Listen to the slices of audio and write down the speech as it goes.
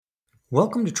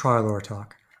Welcome to Trial Lawyer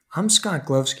Talk. I'm Scott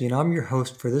Glovsky, and I'm your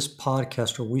host for this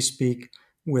podcast where we speak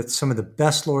with some of the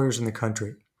best lawyers in the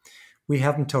country. We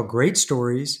have them tell great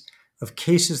stories of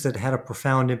cases that had a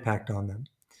profound impact on them.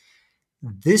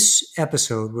 This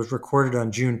episode was recorded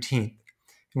on Juneteenth,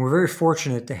 and we're very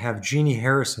fortunate to have Genie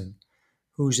Harrison,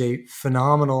 who's a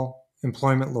phenomenal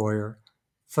employment lawyer,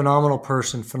 phenomenal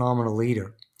person, phenomenal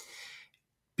leader.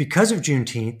 Because of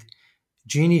Juneteenth,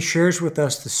 Genie shares with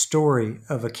us the story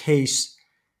of a case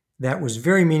that was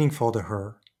very meaningful to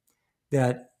her,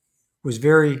 that was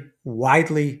very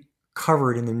widely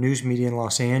covered in the news media in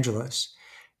Los Angeles,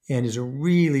 and is a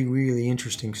really, really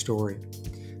interesting story.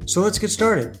 So let's get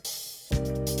started.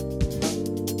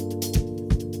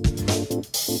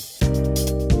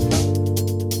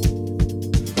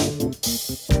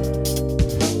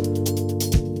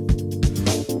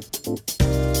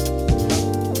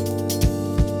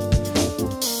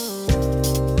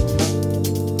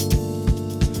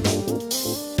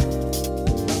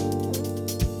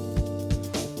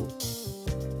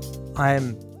 I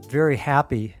am very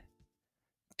happy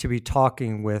to be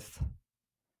talking with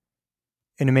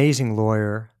an amazing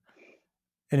lawyer,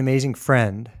 an amazing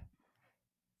friend,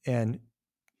 and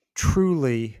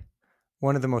truly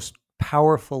one of the most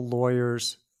powerful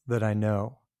lawyers that I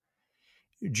know.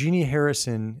 Genie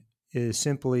Harrison is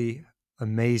simply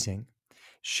amazing.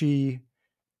 She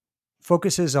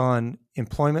focuses on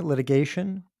employment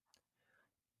litigation,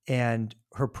 and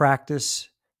her practice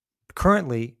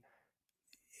currently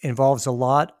involves a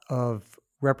lot of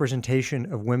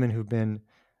representation of women who've been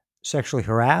sexually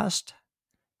harassed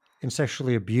and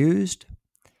sexually abused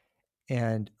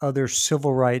and other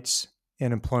civil rights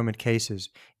and employment cases.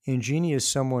 And Jeannie is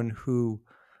someone who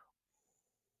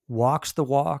walks the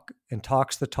walk and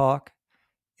talks the talk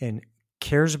and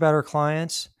cares about her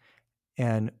clients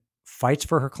and fights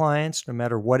for her clients no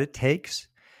matter what it takes.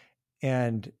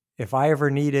 And if I ever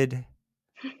needed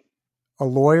a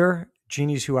lawyer,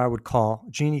 Jeannie's who I would call.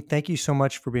 Genie, thank you so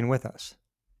much for being with us.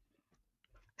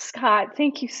 Scott,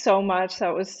 thank you so much.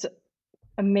 That was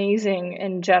amazing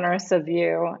and generous of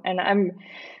you. And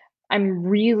I'm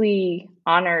really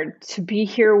honored to be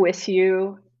here with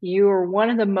you. You are one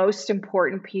of the most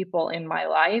important people in my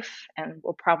life, and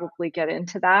we'll probably get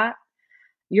into that.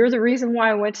 You're the reason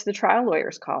why I went to the Trial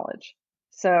Lawyers College.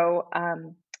 So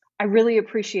I really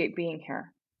appreciate being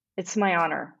here. It's my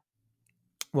honor.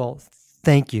 Well,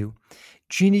 thank you.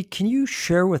 Genie, can you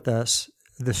share with us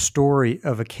the story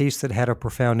of a case that had a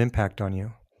profound impact on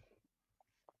you?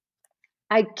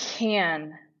 I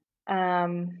can.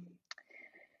 And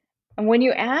when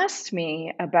you asked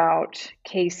me about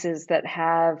cases that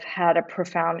have had a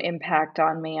profound impact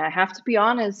on me, I have to be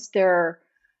honest, there are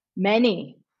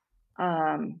many.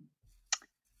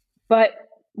 But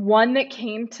one that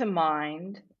came to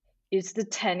mind is the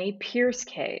Tenny Pierce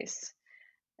case.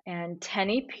 And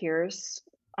Tenny Pierce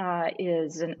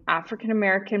is an African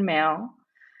American male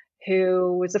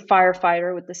who was a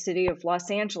firefighter with the city of Los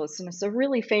Angeles. And it's a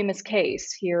really famous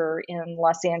case here in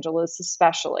Los Angeles,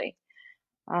 especially.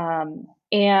 And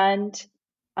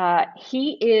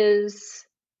he is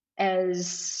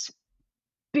as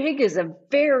big as a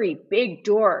very big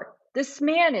door. This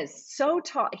man is so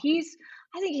tall. I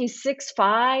think he's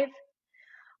 6'5",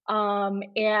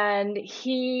 and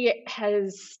he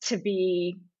has to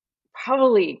be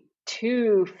probably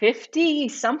 250,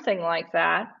 something like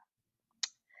that.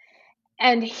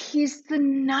 And he's the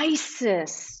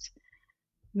nicest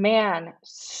man,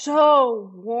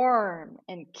 so warm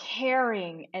and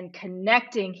caring and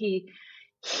connecting.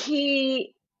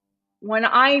 He when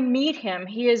I meet him,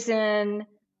 he is in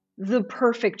the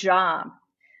perfect job.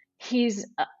 He's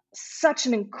such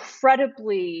an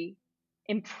incredibly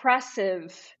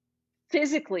impressive,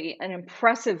 physically an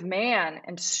impressive man,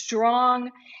 and strong,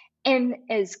 and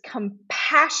as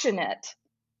compassionate,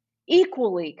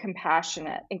 equally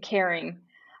compassionate and caring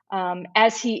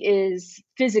as he is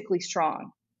physically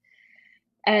strong.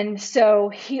 And so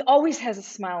he always has a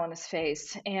smile on his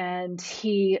face, and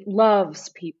he loves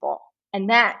people,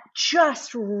 and that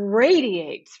just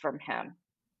radiates from him.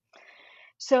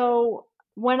 So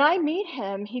when I meet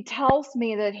him, he tells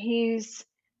me that he's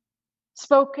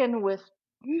spoken with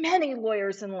many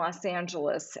lawyers in Los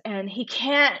Angeles, and he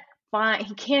can't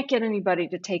get anybody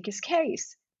to take his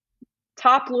case.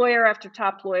 Top lawyer after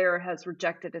top lawyer has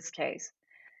rejected his case.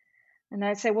 And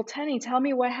I say, well, Tenny, tell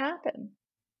me what happened.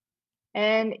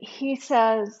 And he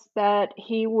says that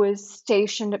he was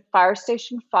stationed at Fire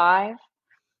Station 5,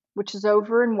 which is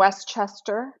over in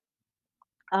Westchester,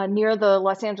 near the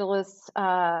Los Angeles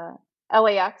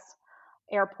LAX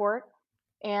airport.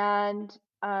 And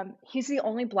he's the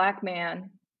only black man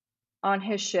on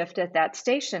his shift at that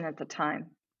station at the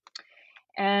time.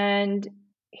 And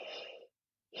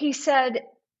he said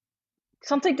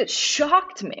something that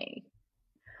shocked me.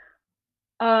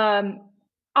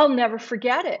 I'll never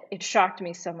forget it. It shocked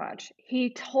me so much.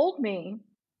 He told me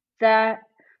that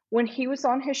when he was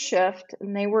on his shift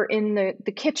and they were in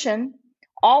the kitchen,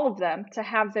 all of them, to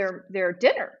have their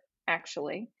dinner,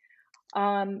 actually,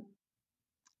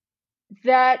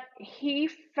 that he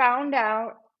found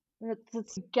out that the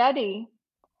spaghetti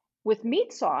with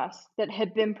meat sauce that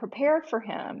had been prepared for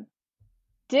him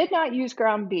did not use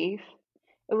ground beef.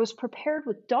 It was prepared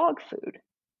with dog food.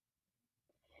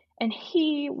 And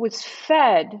he was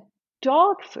fed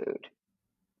dog food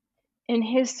in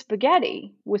his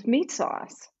spaghetti with meat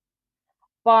sauce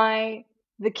by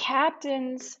the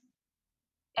captains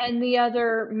and the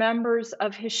other members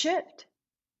of his shift.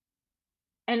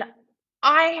 And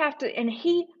I have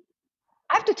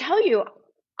to tell you,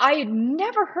 I had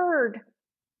never heard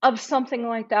of something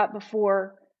like that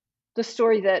before the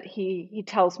story that he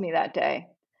tells me that day.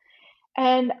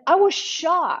 And I was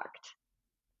shocked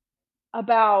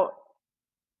about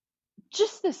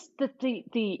just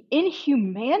the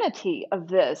inhumanity of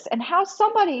this and how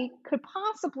somebody could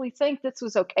possibly think this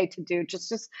was okay to do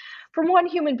just from one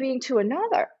human being to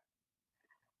another.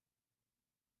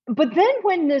 But then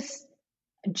when this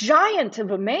giant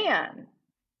of a man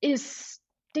is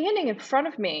standing in front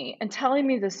of me and telling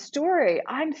me this story,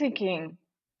 I'm thinking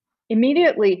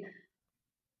immediately,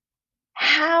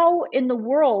 how in the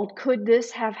world could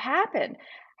this have happened?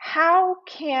 How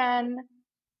can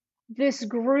this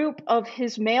group of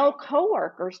his male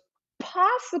coworkers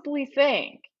possibly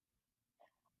think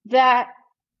that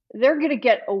they're going to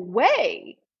get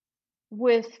away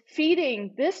with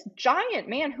feeding this giant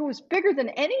man who was bigger than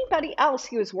anybody else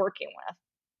he was working with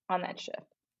on that shift?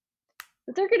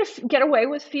 That they're going to get away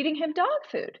with feeding him dog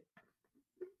food?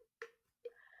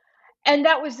 And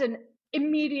that was an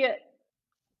immediate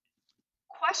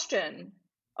question,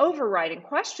 overriding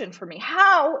question for me.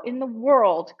 How in the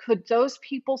world could those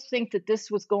people think that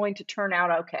this was going to turn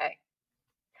out okay?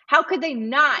 How could they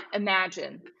not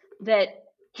imagine that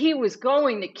he was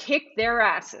going to kick their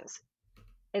asses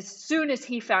as soon as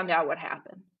he found out what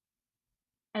happened?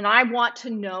 And I want to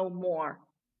know more.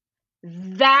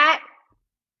 That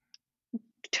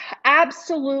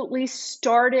absolutely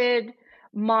started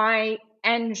my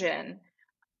engine,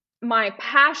 my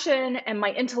passion and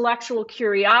my intellectual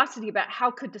curiosity about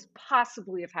how could this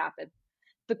possibly have happened.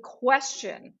 The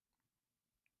question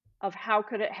of how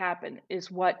could it happen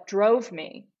is what drove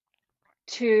me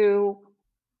to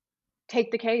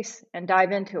take the case and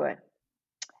dive into it.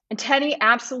 And Teddy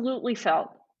absolutely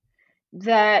felt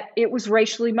that it was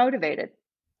racially motivated.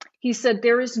 He said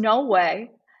there is no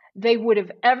way they would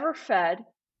have ever fed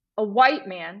a white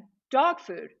man dog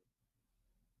food.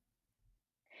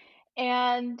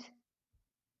 And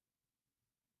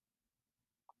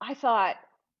I thought,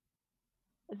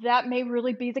 that may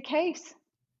really be the case.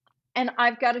 And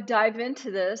I've got to dive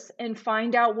into this and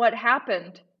find out what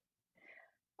happened.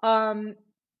 And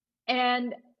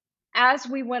as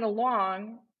we went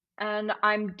along, and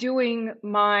I'm doing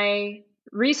my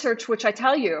research, which I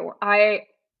tell you,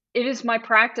 it is my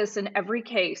practice in every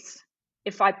case.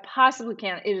 If I possibly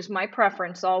can, it is my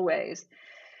preference always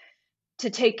to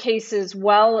take cases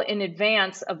well in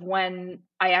advance of when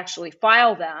I actually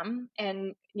file them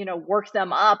and, work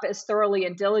them up as thoroughly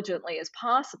and diligently as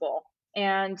possible.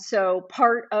 And so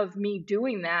part of me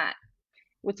doing that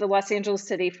with the Los Angeles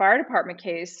City Fire Department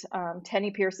case,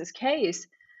 Tenny Pierce's case,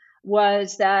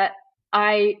 was that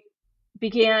I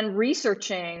began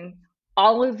researching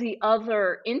all of the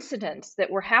other incidents that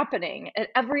were happening at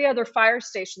every other fire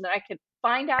station that I could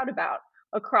find out about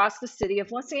across the city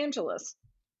of Los Angeles.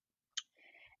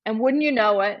 And wouldn't you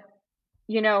know it,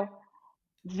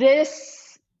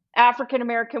 this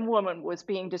African-American woman was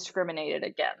being discriminated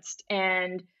against.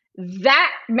 And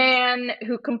that man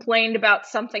who complained about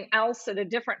something else at a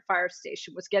different fire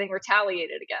station was getting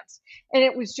retaliated against. And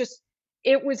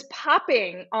it was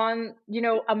popping on,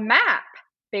 a map,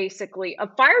 basically,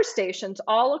 of fire stations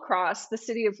all across the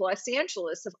city of Los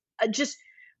Angeles of just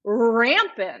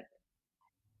rampant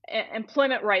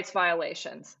employment rights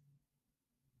violations.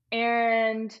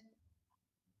 And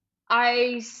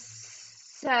I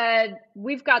said,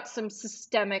 we've got some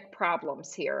systemic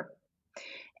problems here.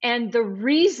 And the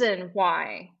reason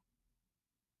why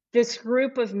this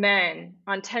group of men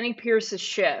on Tenny Pierce's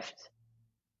shift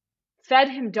fed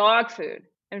him dog food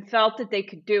and felt that they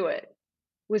could do it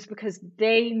was because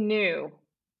they knew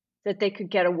that they could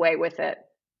get away with it.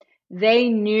 They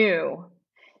knew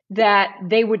that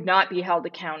they would not be held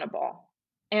accountable.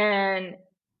 And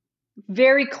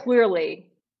very clearly,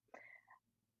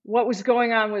 what was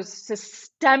going on was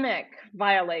systemic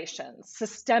violations,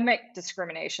 systemic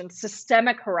discrimination,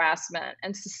 systemic harassment,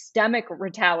 and systemic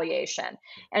retaliation.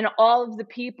 And all of the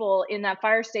people in that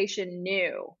fire station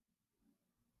knew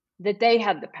that they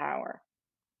had the power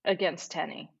against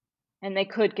Tenny, and they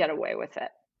could get away with it.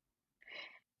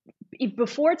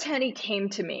 Before Tenny came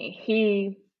to me,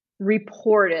 he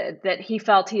reported that he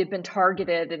felt he had been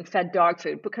targeted and fed dog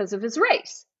food because of his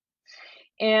race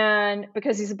and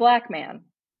because he's a Black man.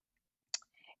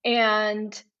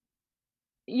 And,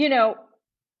 you know,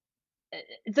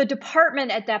 the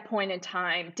department at that point in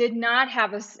time did not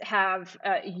have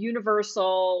a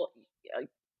universal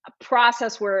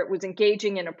process where it was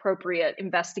engaging in appropriate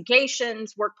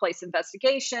investigations, workplace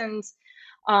investigations,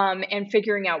 and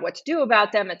figuring out what to do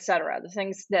about them, et cetera, the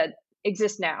things that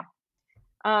exist now,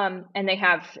 and they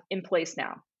have in place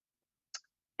now.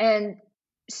 And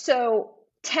so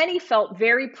Tenny felt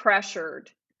very pressured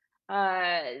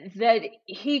that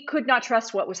he could not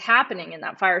trust what was happening in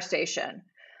that fire station.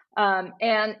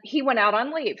 And he went out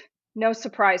on leave. No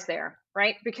surprise there,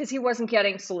 right? Because he wasn't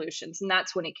getting solutions. And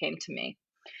that's when he came to me.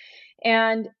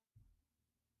 And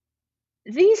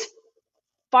these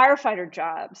firefighter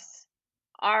jobs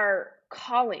are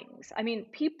callings. I mean,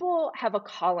 people have a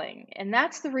calling, and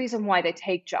that's the reason why they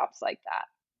take jobs like that.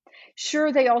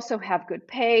 Sure, they also have good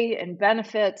pay and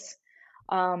benefits,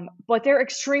 but they're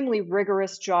extremely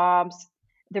rigorous jobs.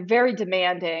 They're very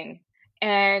demanding,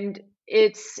 and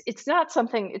it's not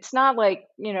something. It's not like,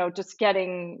 just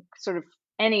getting sort of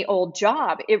any old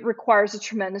job. It requires a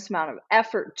tremendous amount of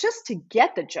effort just to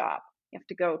get the job. You have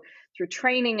to go through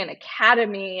training and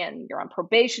academy, and you're on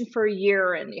probation for a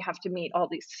year, and you have to meet all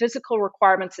these physical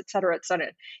requirements, et cetera, et cetera.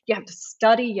 You have to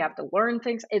study, you have to learn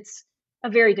things. It's a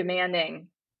very demanding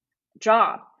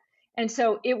job. And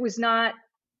so it was not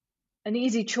an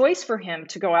easy choice for him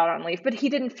to go out on leave, but he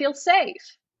didn't feel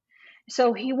safe.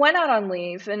 So he went out on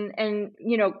leave and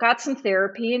got some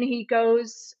therapy, and he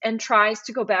goes and tries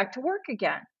to go back to work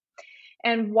again.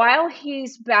 And while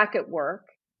he's back at work,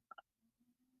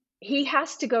 he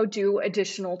has to go do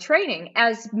additional training,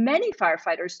 as many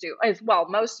firefighters do, as well,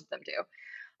 most of them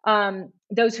do,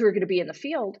 those who are going to be in the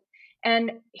field.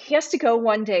 And he has to go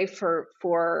one day for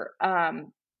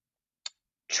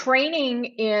training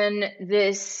in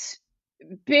this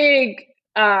big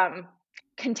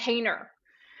container,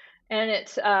 and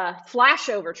it's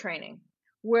flashover training,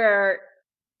 where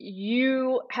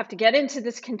you have to get into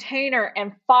this container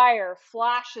and fire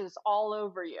flashes all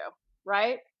over you,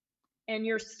 right? And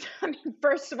I mean,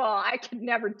 first of all, I could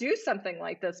never do something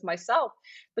like this myself,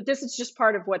 but this is just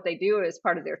part of what they do as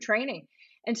part of their training.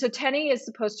 And so Tenny is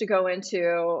supposed to go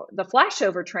into the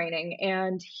flashover training,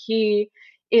 and he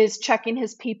is checking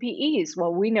his PPEs.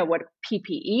 Well, we know what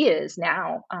PPE is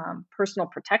now, personal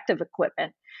protective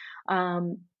equipment.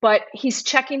 But he's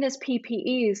checking his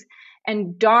PPEs,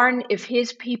 and darn if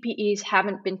his PPEs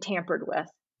haven't been tampered with.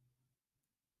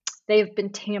 They've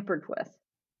been tampered with.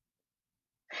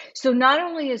 So not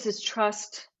only is his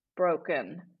trust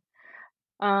broken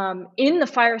in the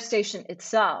fire station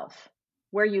itself,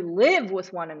 where you live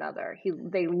with one another,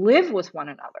 they live with one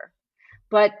another,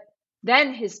 but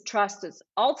then his trust is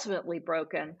ultimately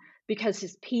broken because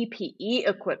his PPE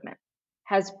equipment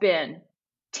has been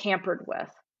tampered with.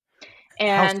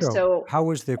 And how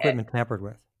was the equipment tampered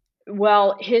with?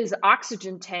 Well, his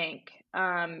oxygen tank,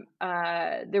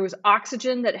 there was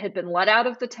oxygen that had been let out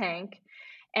of the tank,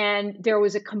 and there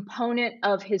was a component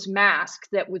of his mask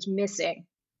that was missing.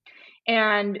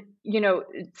 And,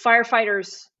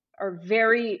 firefighters are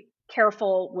very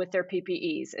careful with their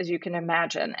PPEs, as you can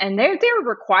imagine. And they're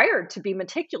required to be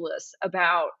meticulous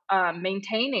about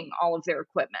maintaining all of their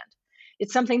equipment.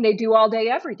 It's something they do all day,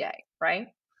 every day, right?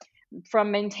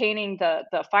 From maintaining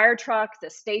the fire truck, the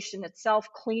station itself,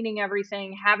 cleaning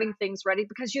everything, having things ready,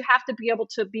 because you have to be able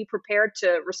to be prepared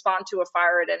to respond to a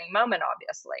fire at any moment,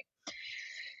 obviously.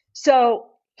 So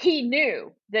he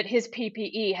knew that his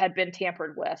PPE had been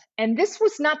tampered with. And this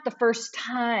was not the first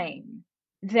time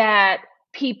that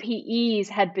PPEs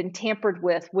had been tampered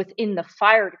with within the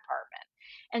fire department.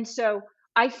 And so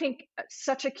I think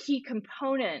such a key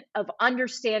component of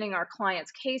understanding our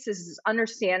clients' cases is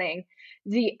understanding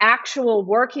the actual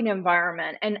working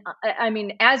environment. And I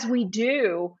mean, as we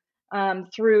do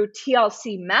through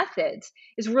TLC methods,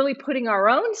 is really putting our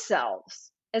own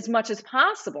selves as much as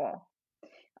possible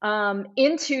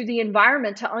into the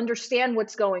environment to understand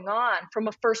what's going on from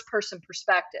a first person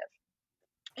perspective.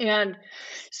 And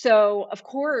so, of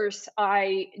course,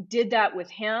 I did that with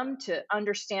him to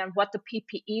understand what the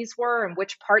PPEs were and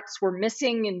which parts were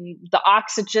missing, and the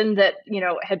oxygen that,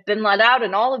 had been let out,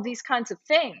 and all of these kinds of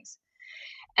things.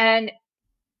 And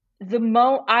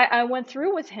I went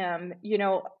through with him,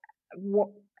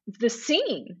 the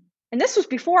scene, and this was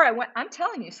before I went. I'm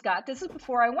telling you, Scott, this is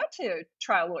before I went to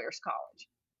trial lawyers college.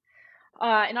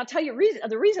 And I'll tell you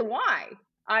the reason why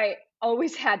I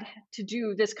always had to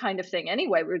do this kind of thing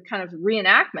anyway, with kind of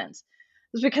reenactments,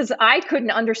 was because I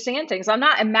couldn't understand things. I'm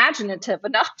not imaginative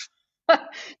enough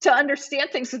to understand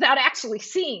things without actually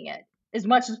seeing it as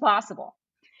much as possible.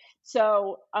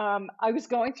 So I was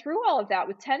going through all of that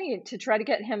with Tenny to try to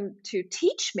get him to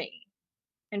teach me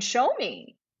and show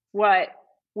me what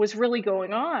was really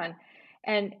going on.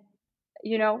 And,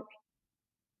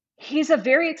 he's a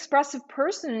very expressive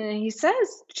person. And he says,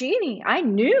 Genie, I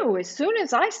knew as soon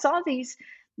as I saw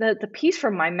the piece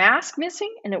from my mask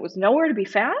missing and it was nowhere to be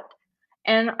found.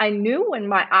 And I knew when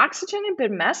my oxygen had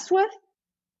been messed with,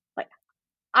 like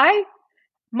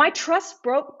my trust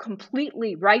broke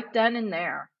completely right then and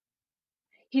there.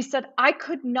 He said, I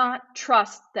could not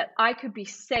trust that I could be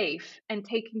safe and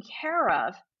taken care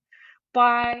of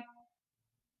by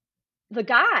the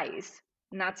guys.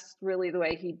 And that's really the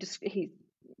way he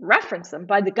referenced them,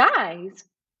 by the guys,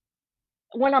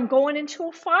 when I'm going into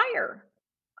a fire.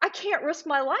 I can't risk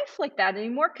my life like that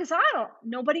anymore because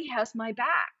nobody has my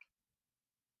back.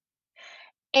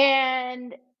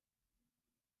 And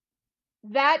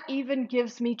that even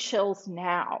gives me chills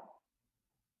now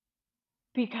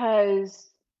because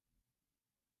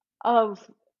of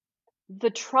the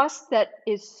trust that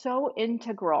is so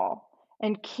integral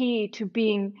and key to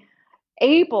being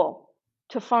able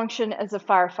to function as a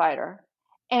firefighter.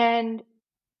 And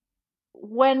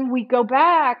when we go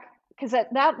back, because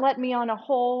that led me on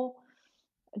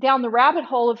down the rabbit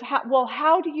hole of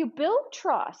how do you build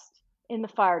trust in the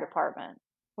fire department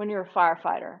when you're a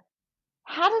firefighter?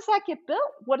 How does that get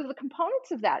built? What are the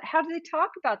components of that? How do they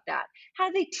talk about that? How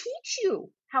do they teach you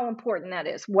how important that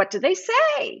is? What do they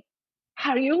say?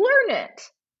 How do you learn it?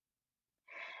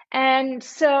 And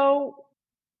so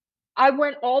I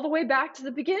went all the way back to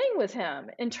the beginning with him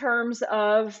in terms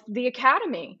of the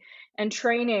academy and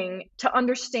training to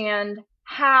understand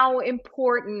how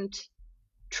important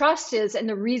trust is, and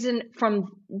the reason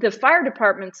from the fire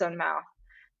department's own mouth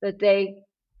that they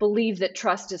believe that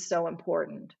trust is so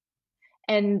important.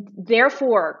 And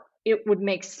therefore, it would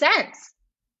make sense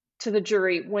to the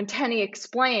jury when Tenny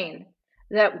explained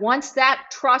that once that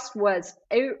trust was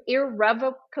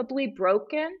irrevocably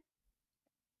broken,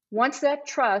 once that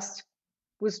trust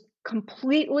was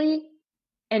completely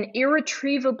and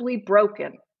irretrievably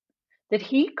broken, that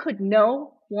he could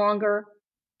no longer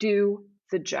do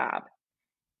the job.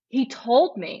 He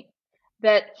told me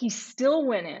that he still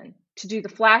went in to do the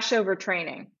flashover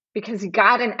training because he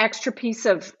got an extra piece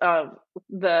of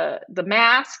the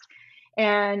mask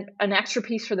and an extra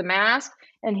piece for the mask,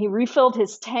 and he refilled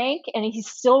his tank, and he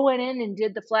still went in and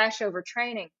did the flashover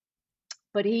training.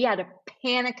 But he had a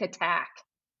panic attack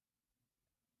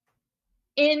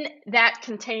in that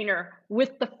container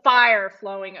with the fire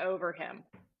flowing over him.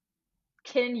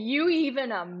 Can you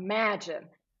even imagine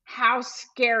how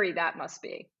scary that must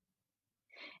be?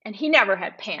 And he never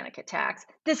had panic attacks.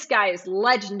 This guy is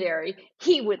legendary.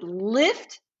 He would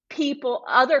lift people,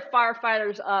 other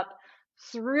firefighters, up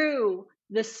through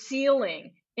the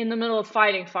ceiling in the middle of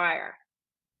fighting fire.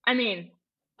 I mean,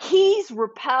 he's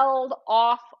rappelled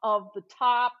off of the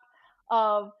top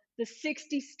of the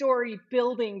 60-story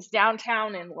buildings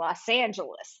downtown in Los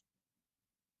Angeles.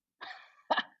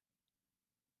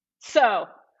 So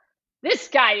this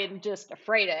guy isn't just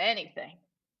afraid of anything.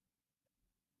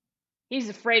 He's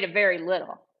afraid of very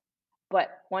little. But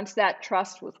once that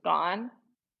trust was gone,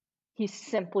 he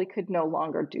simply could no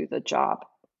longer do the job.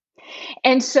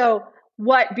 And so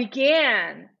what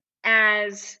began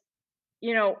as,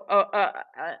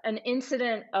 an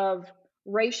incident of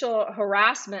racial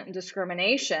harassment and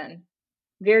discrimination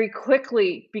very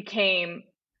quickly became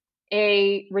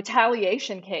a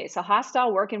retaliation case, a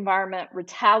hostile work environment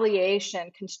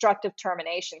retaliation, constructive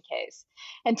termination case.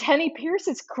 And Tenny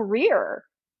Pierce's career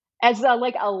as a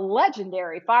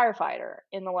legendary firefighter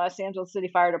in the Los Angeles City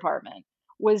Fire Department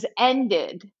was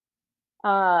ended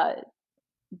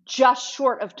just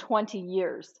short of 20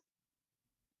 years.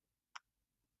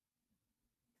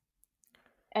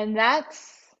 And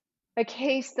that's a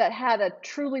case that had a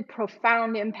truly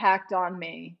profound impact on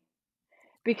me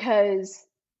because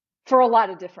for a lot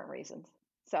of different reasons.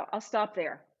 So I'll stop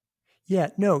there. Yeah,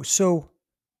 no. So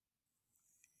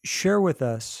share with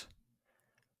us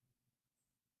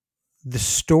the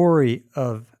story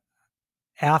of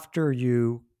after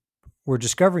you were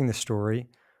discovering the story,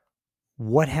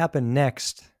 what happened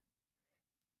next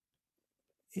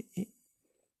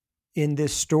in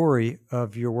this story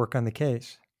of your work on the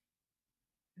case?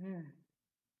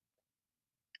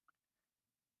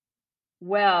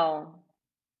 Well,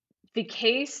 the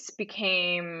case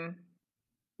became,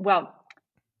 well,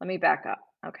 let me back up.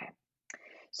 Okay.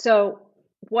 So,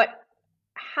 what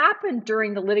happened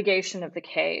during the litigation of the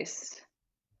case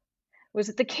was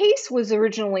that the case was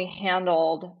originally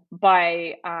handled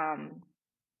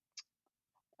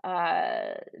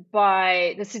uh,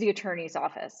 by the city attorney's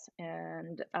office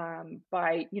and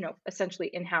by, essentially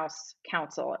in-house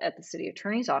counsel at the city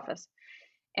attorney's office.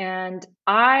 And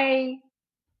I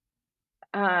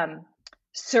um,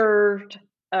 served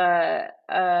an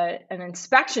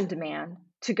inspection demand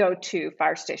to go to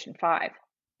Fire Station 5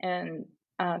 and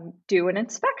do an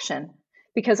inspection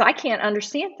because I can't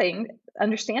understand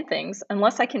things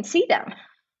unless I can see them.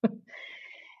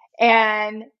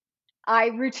 And I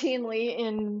routinely,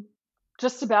 in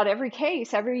just about every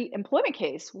case, every employment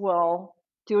case, will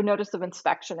do a notice of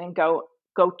inspection and go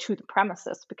to the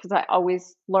premises because I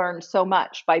always learn so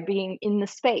much by being in the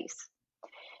space.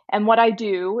 And what I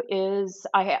do is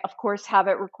of course, have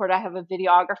it recorded. I have a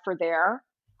videographer there,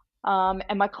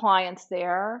 and my client's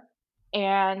there.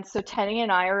 And so Tenny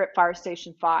and I are at Fire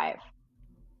Station 5,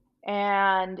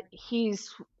 and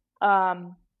he's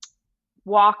um,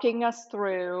 walking us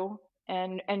through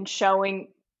and showing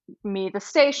me the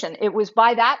station. It was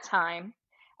by that time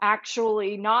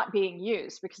actually not being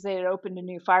used because they had opened a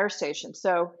new fire station.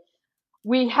 So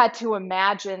we had to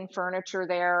imagine furniture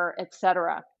there,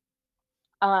 etc.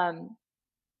 Um,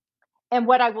 and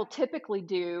what I will typically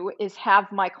do is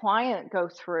have my client go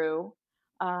through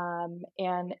and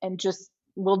just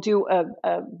we'll do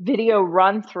a video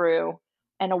run through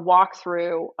and a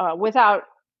walkthrough without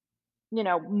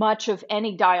much of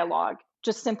any dialogue,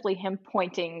 just simply him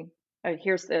pointing,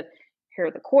 here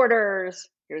are the quarters,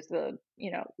 here's the,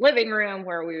 living room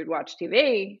where we would watch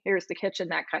TV, here's the kitchen,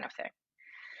 that kind of thing.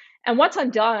 And once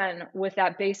I'm done with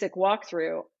that basic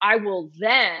walkthrough, I will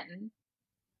then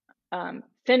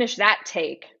finish that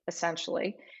take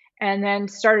essentially, and then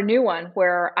start a new one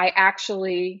where I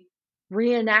actually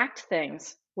reenact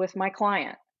things with my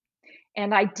client.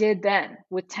 And I did then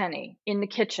with Tenny in the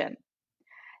kitchen.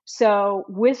 So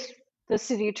with the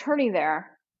city attorney there,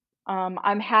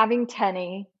 I'm having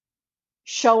Tenny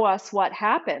show us what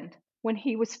happened when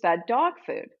he was fed dog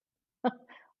food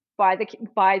by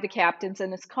the captains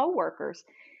and his coworkers.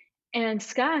 And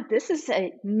Scott, this is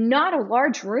not a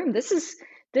large room. This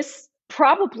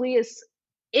probably is.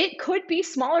 It could be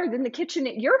smaller than the kitchen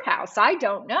at your house. I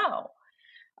don't know.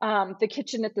 The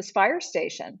kitchen at this fire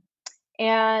station.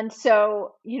 And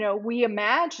so, we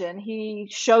imagine he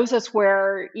shows us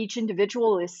where each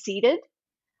individual is seated.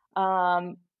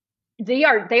 They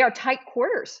are tight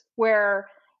quarters where,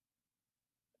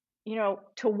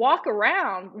 to walk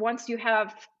around once you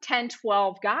have 10,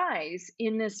 12 guys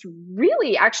in this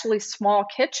really actually small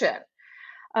kitchen,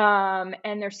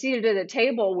 and they're seated at a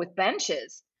table with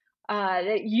benches,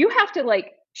 you have to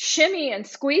like shimmy and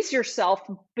squeeze yourself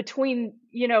between,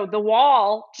 the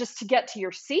wall just to get to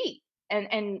your seat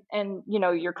and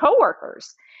your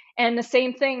coworkers. And the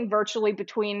same thing virtually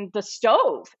between the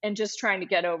stove and just trying to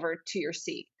get over to your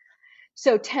seat.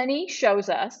 So Tenny shows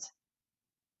us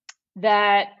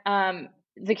that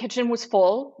the kitchen was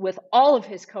full with all of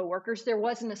his coworkers.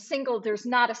 There's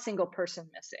not a single person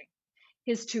missing.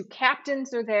 His two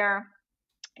captains are there,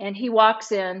 and he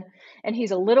walks in, and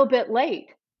he's a little bit late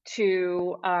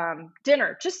to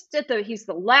dinner. He's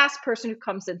the last person who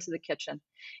comes into the kitchen,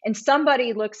 and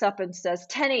somebody looks up and says,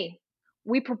 "Tenny,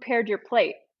 we prepared your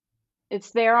plate.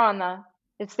 It's there on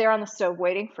the stove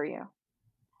waiting for you."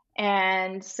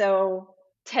 And so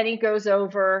Tenny goes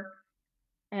over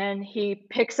and he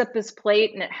picks up his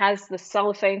plate, and it has the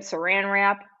cellophane saran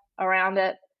wrap around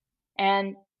it.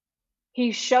 And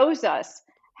he shows us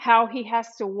how he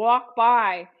has to walk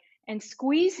by and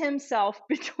squeeze himself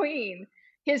between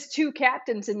his two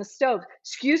captains in the stove.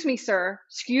 Excuse me, sir.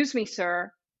 Excuse me,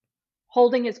 sir.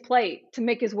 Holding his plate to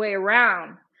make his way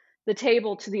around the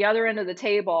table to the other end of the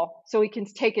table so he can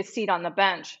take his seat on the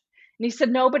bench. And he said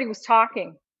nobody was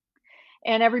talking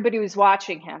and everybody was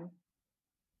watching him.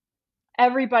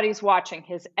 Everybody's watching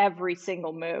his every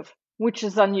single move, which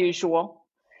is unusual.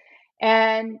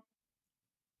 And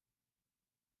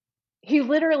he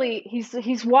literally,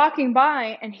 he's walking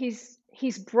by and he's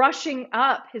brushing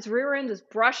up. His rear end is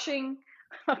brushing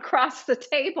across the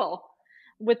table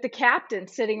with the captain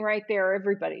sitting right there.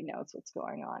 Everybody knows what's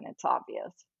going on. It's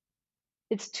obvious.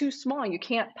 It's too small. You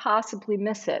can't possibly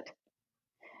miss it.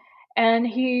 And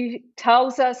he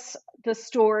tells us the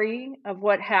story of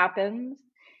what happened.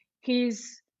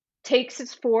 He's takes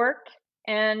his fork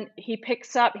and he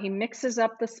mixes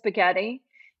up the spaghetti,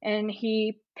 and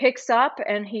he picks up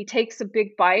and he takes a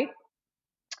big bite,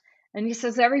 And he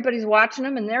says everybody's watching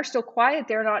him and they're still quiet.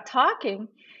 They're not talking.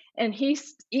 And he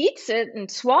eats it and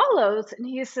swallows. And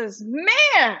he says,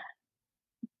 man,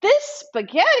 this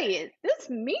spaghetti, this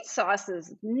meat sauce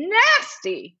is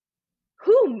nasty.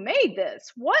 Who made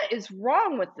this? What is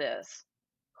wrong with this?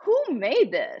 Who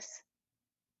made this?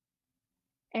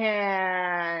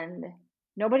 And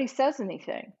nobody says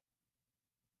anything.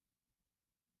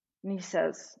 And he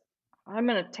says, I'm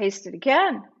going to taste it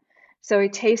again. So he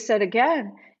tastes it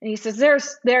again. And he says,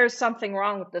 there's something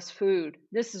wrong with this food.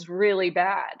 This is really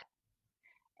bad.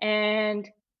 And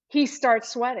he starts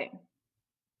sweating.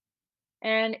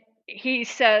 And he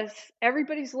says,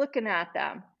 everybody's looking at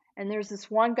them. And there's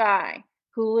this one guy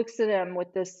who looks at him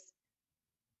with this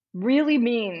really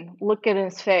mean look in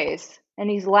his face. And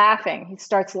he's laughing. He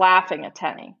starts laughing at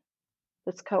Tenny,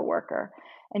 this coworker.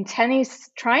 And Tenny's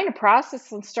trying to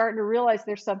process and starting to realize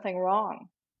there's something wrong.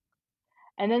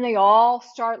 And then they all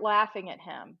start laughing at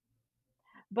him.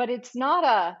 But it's not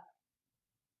a,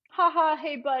 ha ha,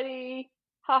 hey buddy,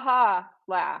 ha ha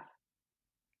laugh.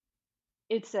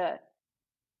 It's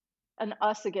an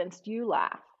us against you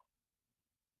laugh.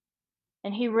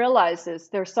 And he realizes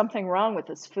there's something wrong with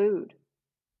his food.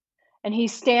 And he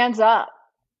stands up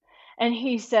and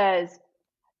he says,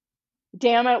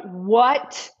 damn it,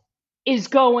 what is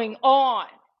going on?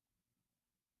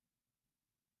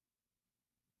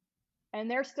 And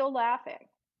they're still laughing.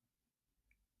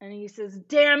 And he says,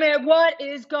 damn it, what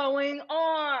is going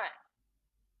on?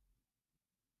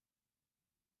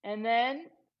 And then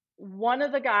one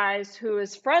of the guys who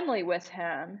is friendly with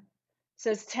him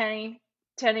says, Tenny,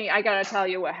 I got to tell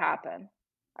you what happened.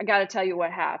 I got to tell you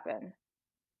what happened.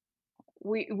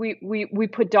 We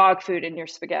put dog food in your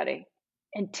spaghetti.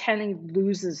 And Tenny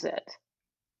loses it.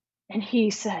 And he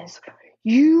says,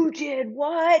 you did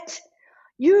what?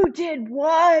 You did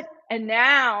what? And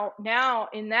now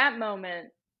in that moment,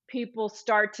 people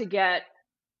start to get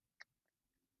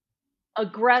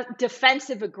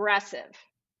defensive aggressive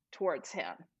towards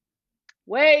him.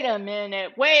 Wait a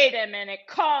minute,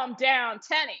 calm down,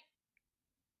 Tenny.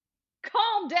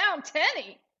 Calm down,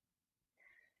 Tenny.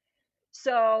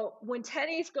 So when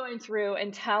Tenny's going through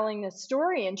and telling the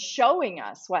story and showing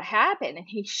us what happened, and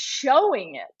he's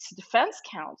showing it to defense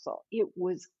counsel, it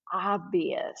was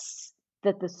obvious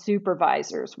that the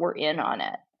supervisors were in on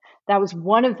it. That was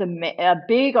one of a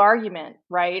big argument,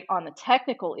 right, on the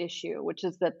technical issue, which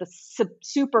is that the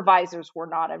supervisors were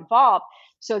not involved.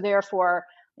 So therefore,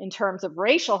 in terms of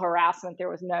racial harassment, there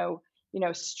was no,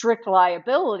 strict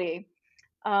liability.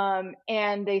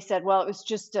 And they said, well, it was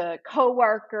just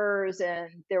coworkers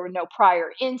and there were no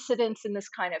prior incidents and this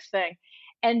kind of thing.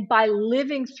 And by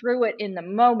living through it in the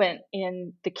moment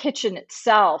in the kitchen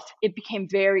itself, it became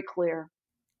very clear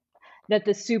that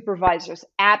the supervisors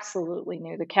absolutely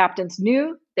knew. The captains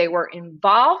knew, they were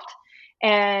involved,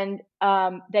 and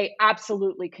they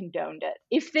absolutely condoned it,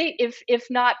 if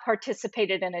not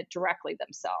participated in it directly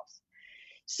themselves.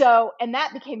 So, and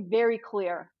that became very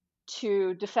clear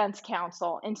to defense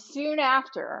counsel. And soon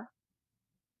after,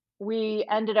 we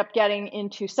ended up getting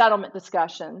into settlement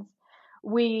discussions.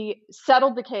 We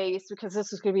settled the case because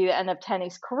this was going to be the end of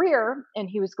Tenny's career, and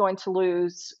he was going to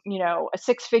lose, a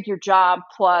six-figure job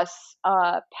plus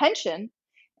pension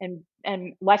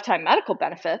and lifetime medical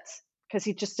benefits because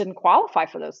he just didn't qualify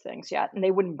for those things yet, and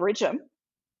they wouldn't bridge him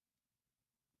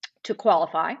to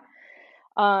qualify.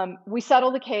 We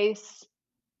settled the case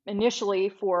initially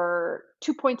for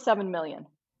 $2.7 million.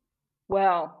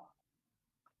 Well,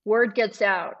 word gets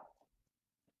out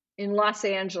in Los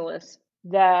Angeles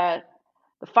that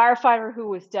the firefighter who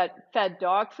was fed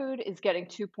dog food is getting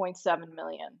 $2.7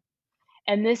 million.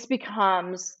 And this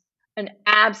becomes an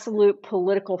absolute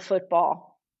political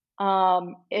football.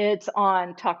 It's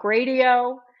on talk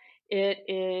radio. It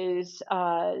is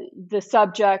the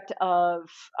subject of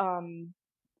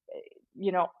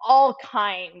all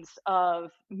kinds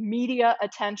of media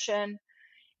attention,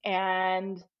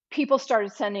 and people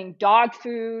started sending dog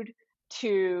food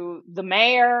to the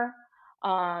mayor,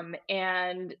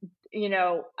 and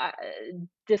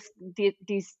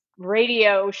these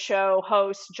radio show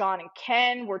hosts, John and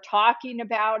Ken, were talking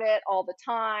about it all the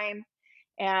time.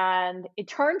 And it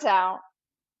turns out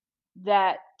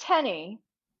that Tenny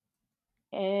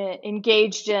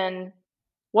engaged in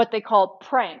what they called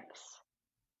pranks.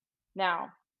 Now,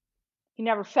 he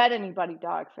never fed anybody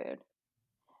dog food.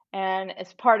 And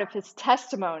as part of his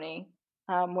testimony,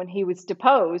 when he was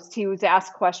deposed, he was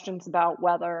asked questions about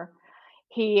whether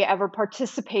he ever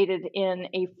participated in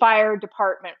a fire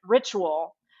department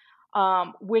ritual,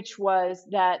 which was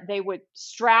that they would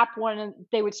strap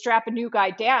a new guy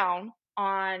down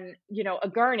on, a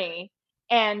gurney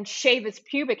and shave his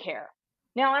pubic hair.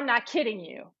 Now, I'm not kidding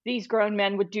you. These grown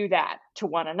men would do that to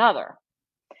one another.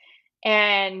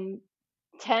 And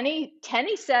Tenny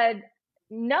said,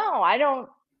 no, I don't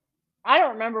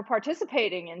remember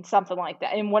participating in something like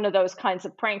that, in one of those kinds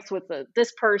of pranks with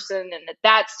this person and at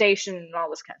that station and all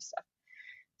this kind of stuff.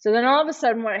 So then all of a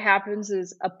sudden what happens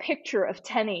is a picture of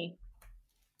Tenny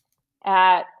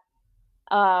at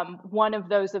one of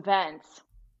those events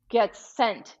gets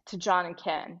sent to John and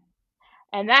Ken.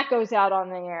 And that goes out on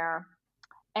the air.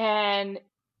 And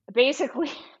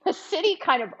basically the city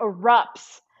kind of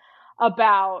erupts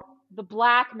about the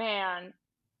black man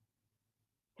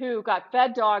who got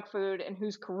fed dog food and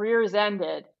whose careers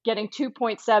ended getting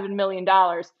 $2.7 million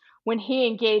when he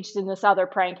engaged in this other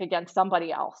prank against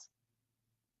somebody else.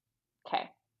 Okay.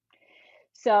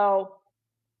 So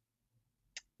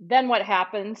then what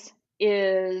happens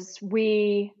is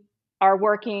we're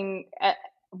working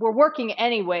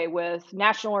anyway with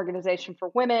National Organization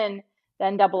for Women, the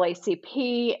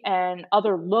NAACP, and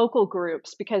other local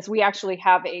groups, because we actually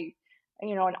have an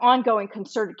ongoing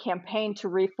concerted campaign to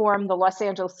reform the Los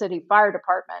Angeles City Fire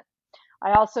Department.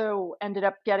 I also ended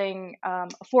up getting a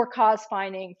for-cause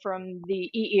finding from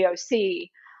the EEOC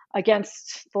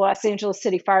against the Los Angeles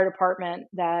City Fire Department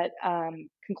that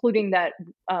concluding that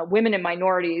women and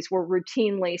minorities were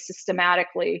routinely,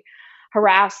 systematically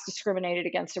harassed, discriminated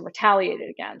against, and retaliated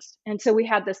against. And so we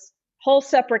had this whole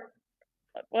separate,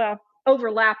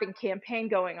 overlapping campaign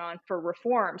going on for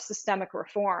reform, systemic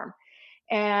reform.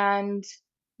 And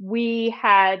we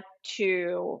had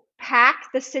to pack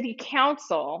the city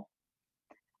council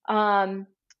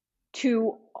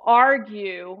to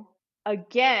argue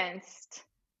against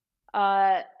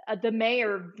the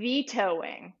mayor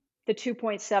vetoing the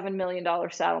 $2.7 million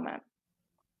settlement.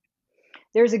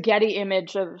 There's a Getty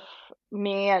image of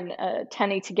me and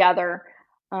Tenny together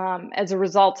as a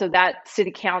result of that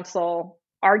city council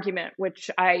argument,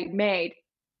 which I made.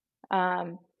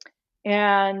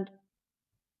 And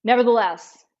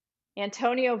nevertheless,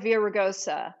 Antonio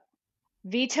Villaraigosa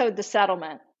vetoed the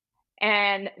settlement.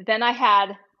 And then I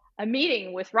had a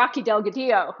meeting with Rocky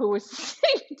Delgadillo, who was the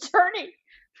city attorney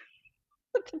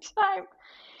at the time.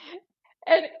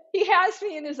 And he has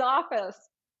me in his office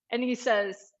and he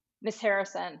says, Miss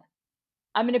Harrison,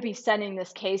 I'm going to be sending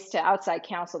this case to outside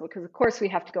counsel because of course we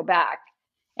have to go back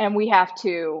and we have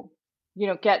to,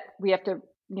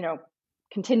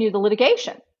 continue the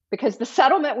litigation because the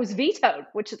settlement was vetoed,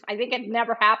 which is, I think it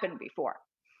never happened before.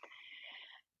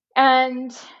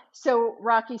 And so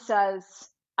Rocky says,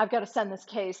 I've got to send this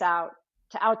case out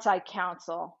to outside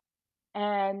counsel.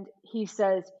 And he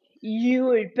says, you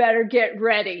would better get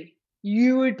ready.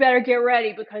 You would better get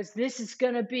ready because this is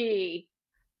going to be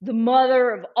the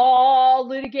mother of all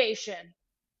litigation.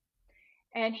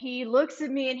 And he looks at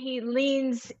me and he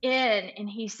leans in and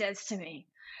he says to me,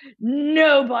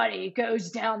 nobody goes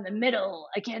down the middle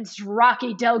against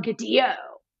Rocky Delgadillo.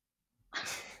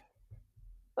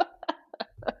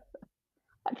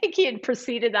 I think he had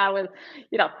preceded that with,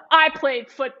 I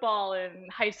played football in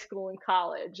high school and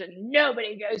college, and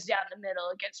nobody goes down the middle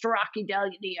against Rocky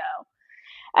Delgadillo.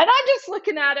 And I'm just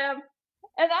looking at him,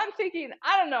 and I'm thinking,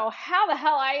 I don't know how the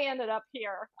hell I ended up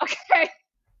here, okay?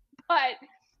 But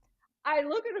I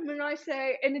look at him and I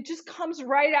say, and it just comes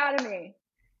right out of me.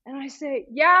 And I say,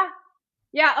 yeah,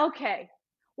 okay.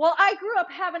 Well, I grew up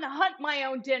having to hunt my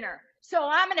own dinner, so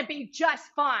I'm going to be just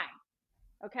fine,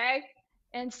 okay?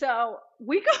 And so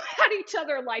we go at each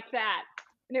other like that.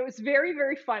 And it was very,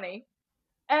 very funny.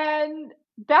 And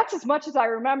that's as much as I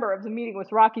remember of the meeting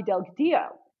with Rocky Delgadillo.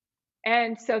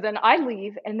 And so then I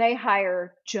leave and they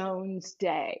hire Jones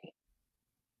Day.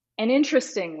 And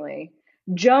interestingly,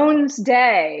 Jones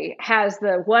Day has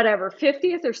the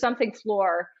 50th or something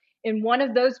floor in one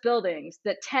of those buildings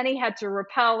that Tenny had to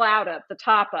rappel out of the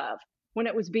top of when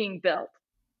it was being built.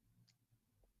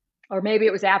 Or maybe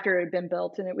it was after it had been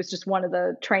built and it was just one of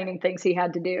the training things he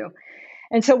had to do.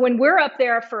 And so when we're up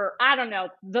there for, I don't know,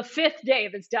 the 5th day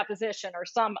of his deposition or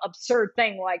some absurd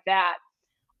thing like that,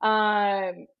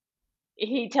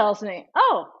 he tells me,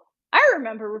 oh, I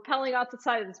remember rappelling off the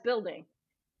side of this building.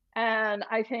 And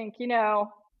I think,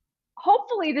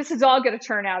 hopefully this is all going to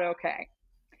turn out okay.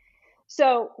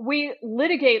 So we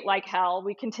litigate like hell.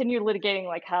 We continue litigating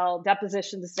like hell,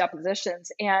 depositions.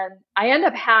 And I end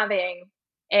up having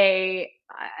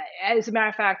as a matter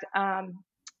of fact,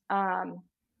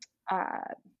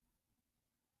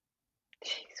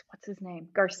 what's his name?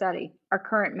 Garcetti, our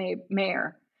current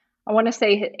mayor. I want to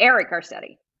say Eric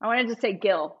Garcetti. I wanted to say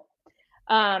Gil.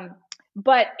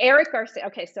 But Eric Garcetti,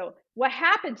 okay, so what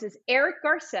happens is Eric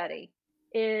Garcetti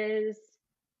is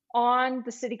on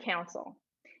the city council.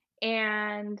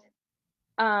 And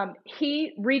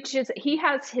he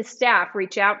has his staff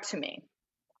reach out to me,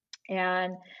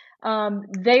 and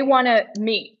they want to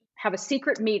have a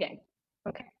secret meeting,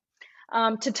 okay,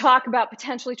 to talk about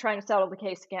potentially trying to settle the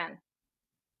case again.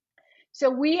 So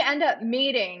we end up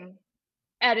meeting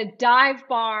at a dive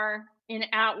bar in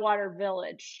Atwater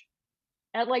Village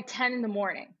at like 10 in the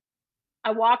morning.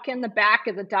 I walk in the back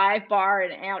of the dive bar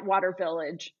in Atwater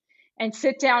Village and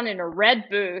sit down in a red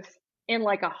booth in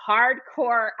like a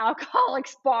hardcore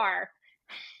alcoholics bar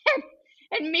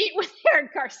and meet with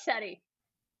Eric Garcetti.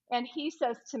 And he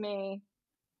says to me,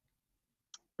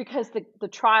 because the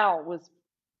trial was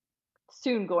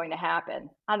soon going to happen,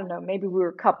 I don't know, maybe we were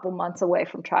a couple months away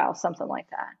from trial, something like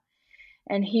that.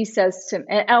 And he says to me,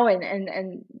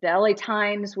 and the LA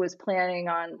Times was planning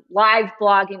on live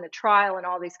blogging the trial and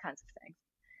all these kinds of things.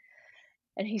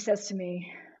 And he says to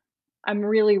me, I'm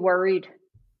really worried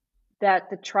that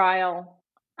the trial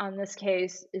on this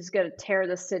case is going to tear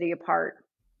the city apart.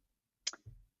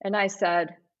 And I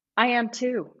said, I am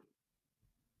too.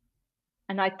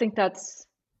 And I think that's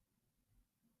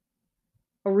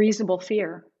a reasonable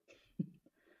fear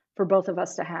for both of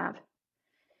us to have.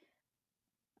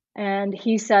 And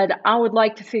he said, I would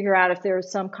like to figure out if there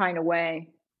is some kind of way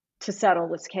to settle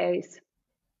this case.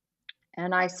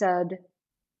 And I said,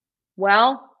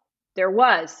 well, there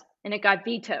was, and it got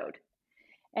vetoed.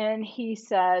 And he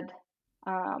said,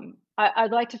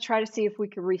 I'd like to try to see if we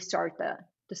could restart the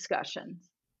discussions.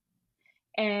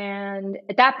 And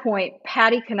at that point,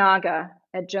 Patty Kanaga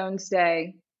at Jones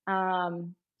Day,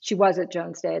 she was at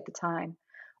Jones Day at the time,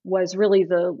 was really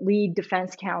the lead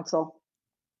defense counsel.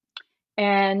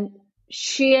 And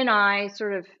she and I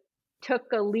sort of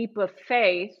took a leap of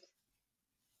faith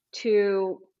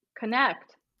to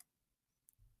connect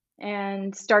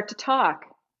and start to talk.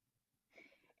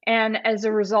 And as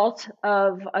a result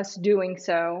of us doing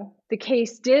so, the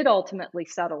case did ultimately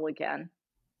settle again,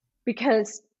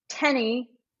 because Tenny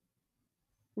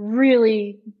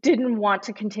really didn't want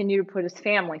to continue to put his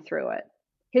family through it.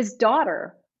 His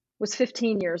daughter was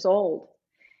 15 years old,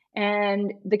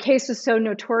 and the case was so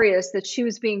notorious that she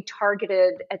was being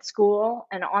targeted at school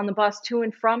and on the bus to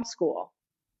and from school.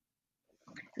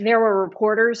 There were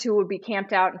reporters who would be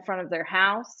camped out in front of their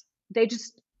house. The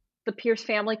Pierce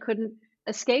family couldn't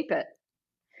escape it.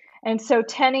 And so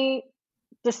Tenny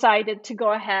decided to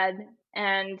go ahead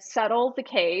and settle the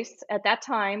case. At that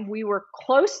time, we were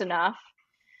close enough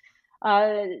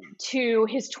to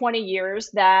his 20 years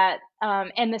that,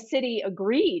 and the city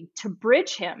agreed to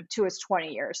bridge him to his 20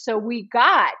 years. So we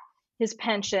got his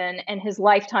pension and his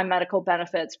lifetime medical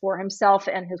benefits for himself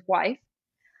and his wife.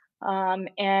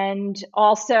 And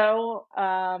also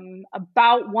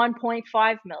about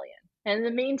 1.5 million. And in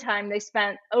the meantime, they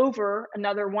spent over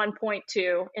another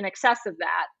 1.2 in excess of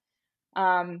that,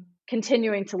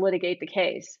 continuing to litigate the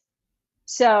case.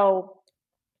 So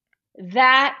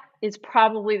that is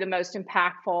probably the most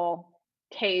impactful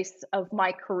case of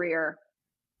my career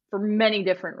for many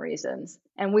different reasons.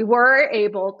 And we were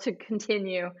able to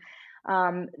continue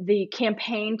the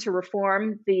campaign to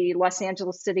reform the Los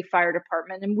Angeles City Fire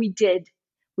Department, and we did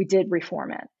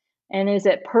reform it. And is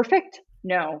it perfect?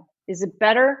 No. Is it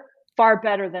better? Far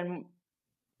better than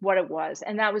what it was.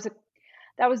 And that was a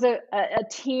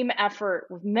team effort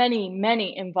with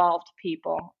many involved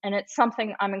people, and it's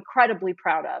something I'm incredibly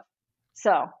proud of.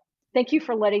 So thank you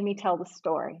for letting me tell the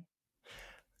story.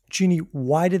 Genie,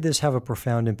 why did this have a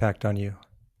profound impact on you?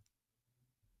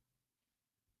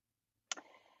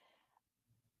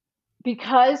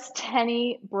 Because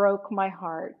Tenny broke my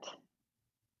heart.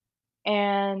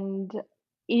 And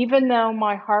even though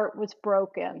my heart was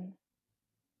broken,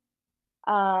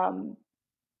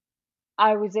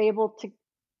 I was able to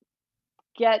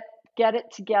get it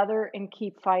together and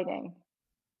keep fighting.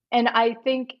 And I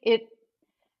think it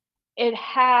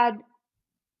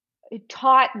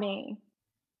taught me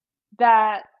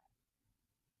that,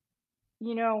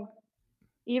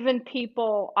 even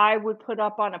people I would put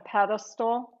up on a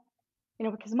pedestal,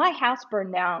 because my house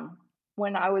burned down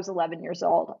when I was 11 years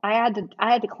old. I had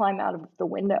to climb out of the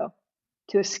window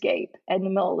to escape in the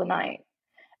middle of the night.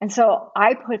 And so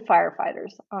I put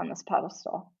firefighters on this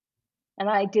pedestal, and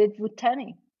I did with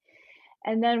Tenny.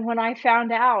 And then when I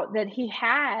found out that he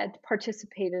had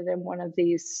participated in one of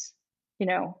these,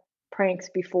 pranks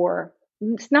before,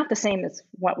 it's not the same as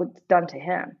what was done to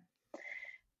him.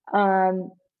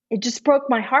 It just broke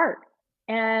my heart.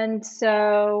 And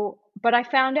so, but I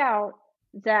found out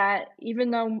that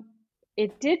even though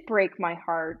it did break my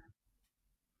heart,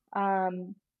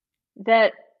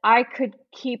 that I could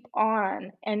keep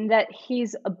on, and that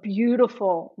he's a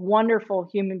beautiful, wonderful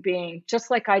human being, just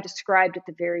like I described at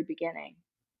the very beginning.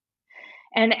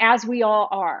 And as we all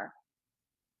are,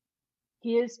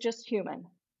 he is just human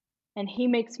and he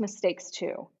makes mistakes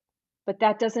too. But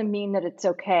that doesn't mean that it's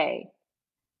okay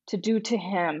to do to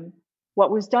him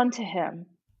what was done to him.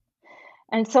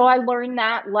 And so I learned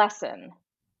that lesson.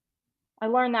 I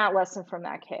learned that lesson from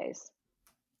that case.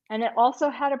 And it also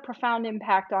had a profound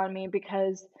impact on me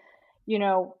because,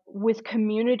 with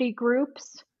community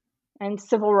groups and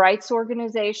civil rights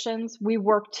organizations, we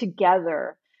work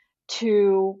together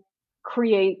to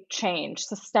create change,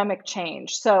 systemic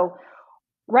change. So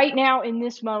right now in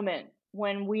this moment,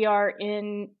 when we are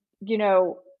in,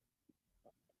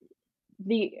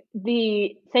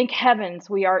 the thank heavens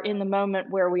we are in the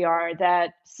moment where we are,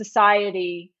 that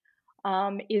society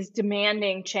is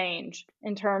demanding change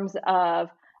in terms of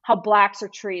how Blacks are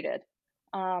treated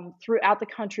throughout the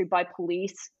country by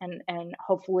police, and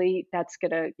hopefully that's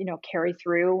going to carry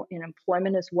through in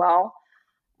employment as well.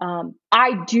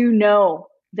 I do know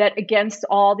that against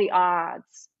all the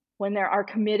odds, when there are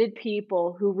committed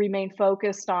people who remain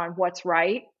focused on what's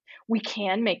right, we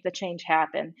can make the change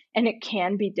happen, and it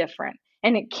can be different,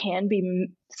 and it can be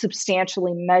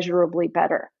substantially, measurably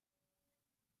better.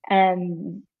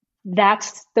 And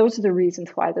those are the reasons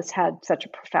why this had such a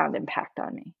profound impact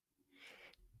on me.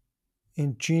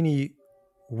 And Genie,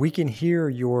 we can hear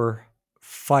your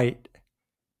fight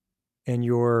and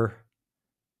your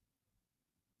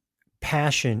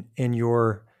passion and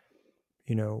your,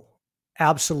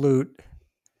 absolute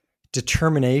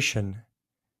determination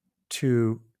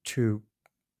to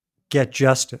get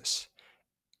justice,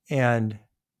 and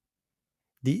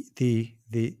the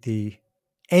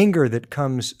anger that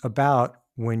comes about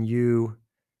when you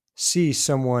see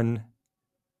someone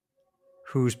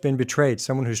who's been betrayed,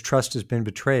 someone whose trust has been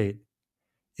betrayed.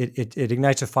 It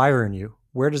ignites a fire in you.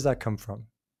 Where does that come from?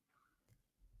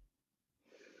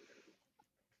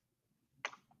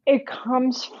 It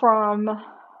comes from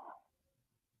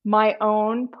my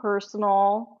own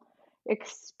personal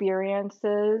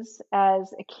experiences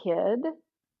as a kid.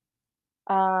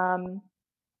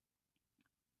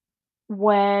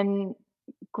 When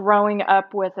growing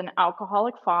up with an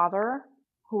alcoholic father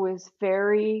who was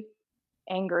very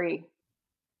angry,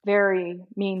 very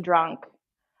mean drunk,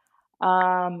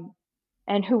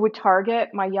 and who would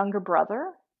target my younger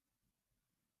brother.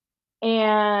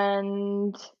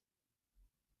 And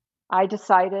I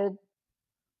decided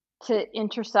to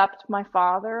intercept my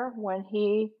father when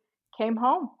he came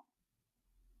home,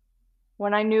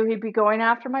 when I knew he'd be going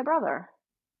after my brother.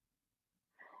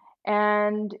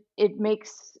 And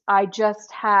it's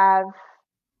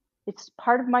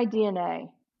part of my DNA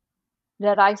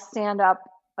that I stand up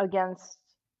against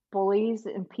bullies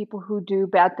and people who do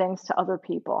bad things to other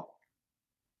people.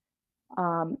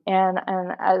 And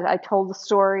as I told the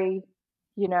story,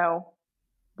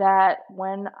 that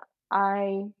when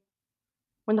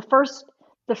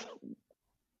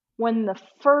the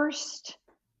first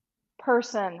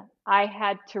person I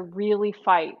had to really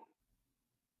fight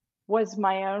was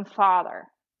my own father.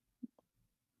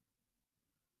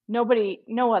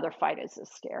 No other fight is as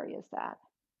scary as that.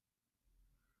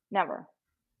 Never.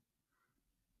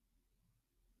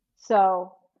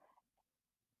 So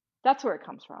that's where it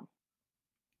comes from.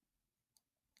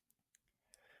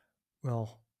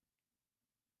 Well,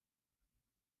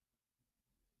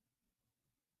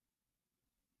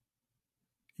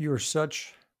 you're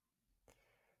such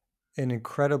an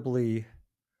incredibly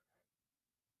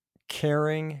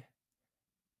caring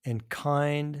and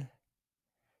kind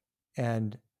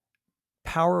and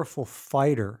powerful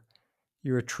fighter.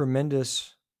 You're a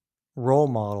tremendous role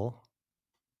model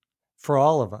for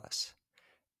all of us.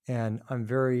 And I'm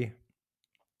very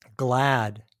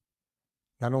glad,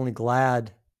 not only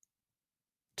glad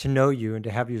to know you and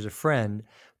to have you as a friend,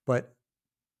 but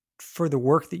for the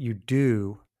work that you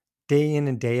do day in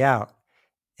and day out.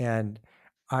 And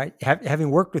having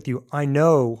worked with you, I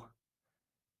know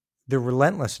the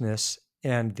relentlessness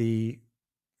and the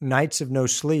nights of no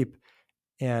sleep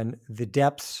and the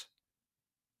depths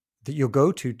that you'll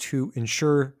go to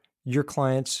ensure your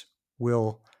clients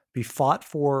will be fought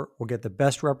for, will get the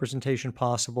best representation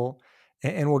possible,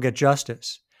 and will get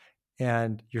justice.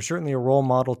 And you're certainly a role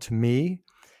model to me.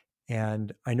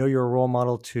 And I know you're a role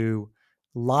model to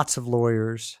lots of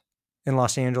lawyers in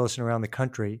Los Angeles and around the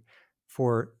country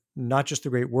for not just the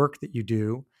great work that you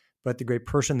do, but the great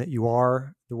person that you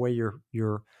are, the way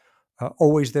you're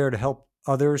always there to help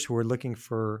others who are looking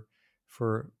for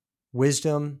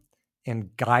wisdom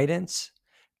and guidance.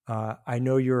 I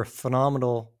know you're a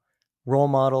phenomenal role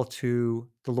model to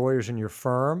the lawyers in your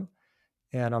firm,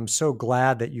 and I'm so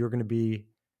glad that you're going to be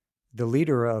the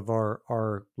leader of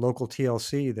our local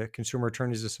TLC, the Consumer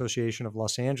Attorneys Association of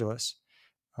Los Angeles.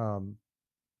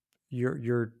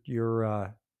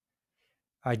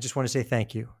 I just want to say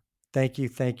thank you. Thank you,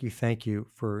 thank you, thank you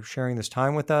for sharing this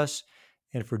time with us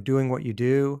and for doing what you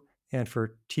do and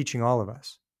for teaching all of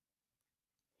us.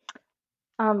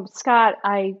 Scott,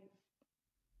 I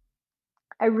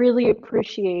really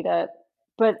appreciate it,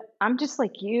 but I'm just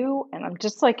like you, and I'm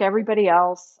just like everybody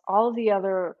else, all of the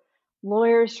other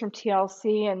lawyers from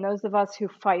TLC and those of us who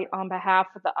fight on behalf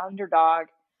of the underdog.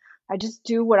 I just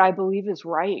do what I believe is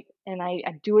right, and I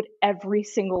do it every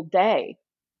single day,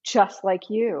 just like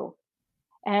you.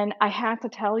 And I have to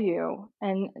tell you,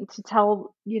 and to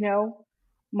tell,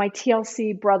 my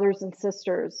TLC brothers and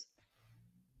sisters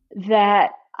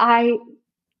that I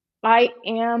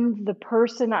am the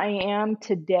person I am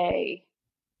today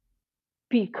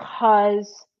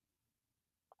because,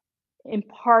 in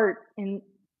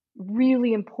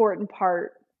really important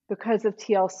part, because of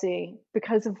TLC,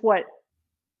 because of what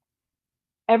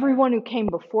everyone who came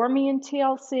before me in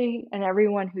TLC and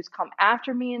everyone who's come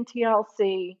after me in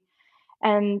TLC.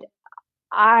 And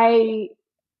I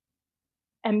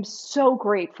am so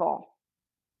grateful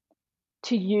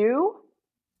to you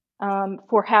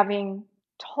for having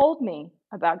told me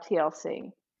about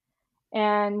TLC.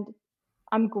 And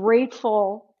I'm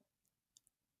grateful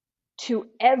to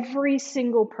every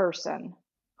single person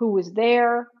who was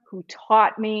there, who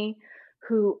taught me,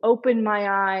 who opened my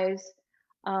eyes,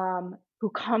 who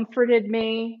comforted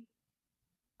me,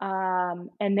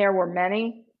 and there were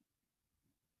many,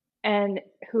 and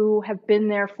who have been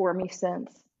there for me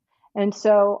since. And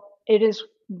so it is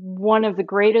one of the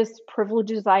greatest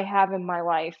privileges I have in my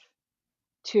life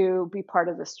to be part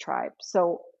of this tribe.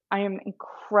 So I am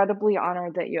incredibly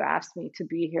honored that you asked me to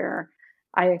be here.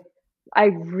 I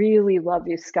really love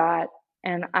you, Scott,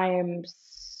 and I'm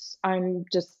a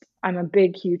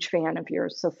big, huge fan of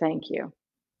yours. So thank you.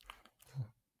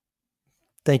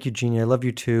 Thank you, Genie. I love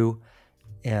you too.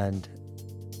 And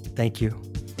thank you.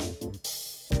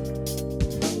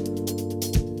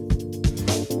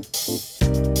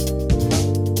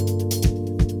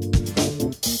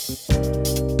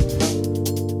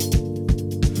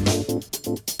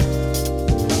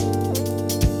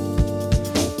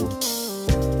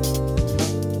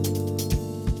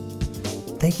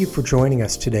 Thank you for joining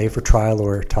us today for Trial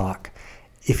Lawyer Talk.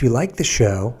 If you like the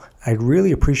show, I'd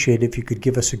really appreciate it if you could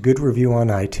give us a good review on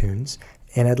iTunes,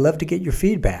 and I'd love to get your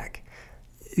feedback.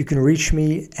 You can reach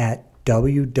me at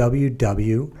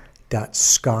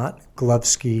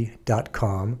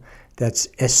www.scottglovsky.com. That's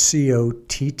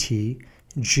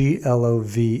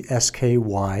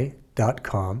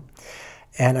SCOTTGLOVSKY.com.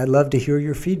 And I'd love to hear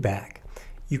your feedback.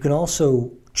 You can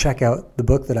also check out the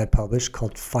book that I published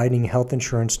called Fighting Health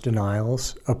Insurance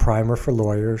Denials, a Primer for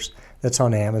Lawyers. That's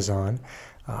on Amazon.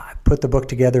 I put the book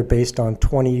together based on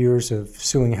 20 years of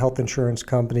suing health insurance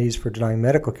companies for denying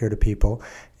medical care to people,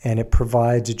 and it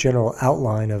provides a general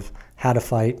outline of how to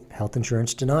fight health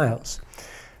insurance denials.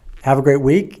 Have a great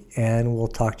week, and we'll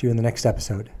talk to you in the next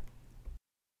episode.